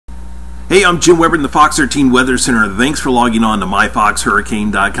Hey, I'm Jim Weber in the Fox 13 Weather Center. Thanks for logging on to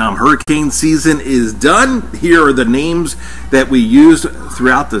myfoxhurricane.com. Hurricane season is done. Here are the names that we used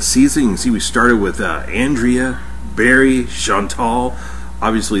throughout the season. You can see we started with Andrea, Barry, Chantal.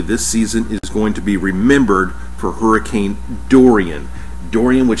 Obviously, this season is going to be remembered for Hurricane Dorian.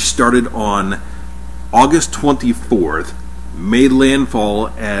 Dorian, which started on August 24th, made landfall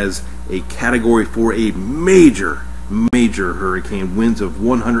as a Category 4, a major hurricane, winds of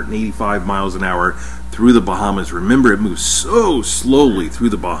 185 miles an hour through the Bahamas. Remember, it moves so slowly through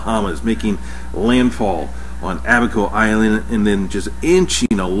the Bahamas, making landfall on Abaco Island and then just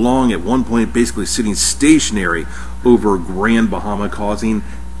inching along, at one point basically sitting stationary over Grand Bahama, causing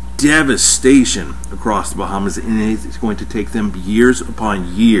devastation across the Bahamas. And it's going to take them years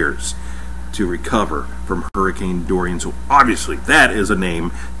upon years to recover from Hurricane Dorian. So obviously that is a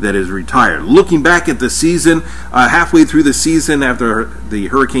name that is retired. Looking back at the season, halfway through the season, after the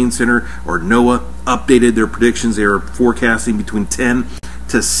Hurricane Center or NOAA updated their predictions, they were forecasting between 10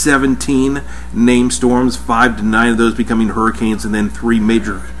 to 17 named storms, 5 to 9 of those becoming hurricanes, and then 3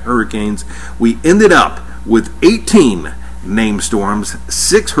 major hurricanes. We ended up with 18 named storms,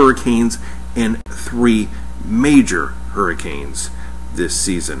 6 hurricanes, and 3 major hurricanes this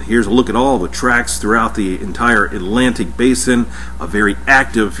season. Here's a look at all the tracks throughout the entire Atlantic Basin. A very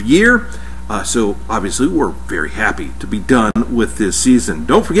active year. So obviously we're very happy to be done with this season.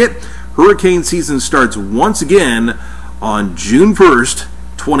 Don't forget, hurricane season starts once again on June 1st,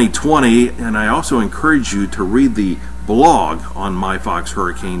 2020. And I also encourage you to read the blog on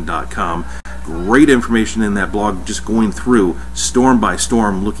myfoxhurricane.com. Great information in that blog, just going through storm by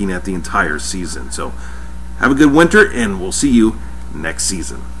storm, looking at the entire season. So have a good winter, and we'll see you next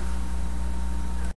season.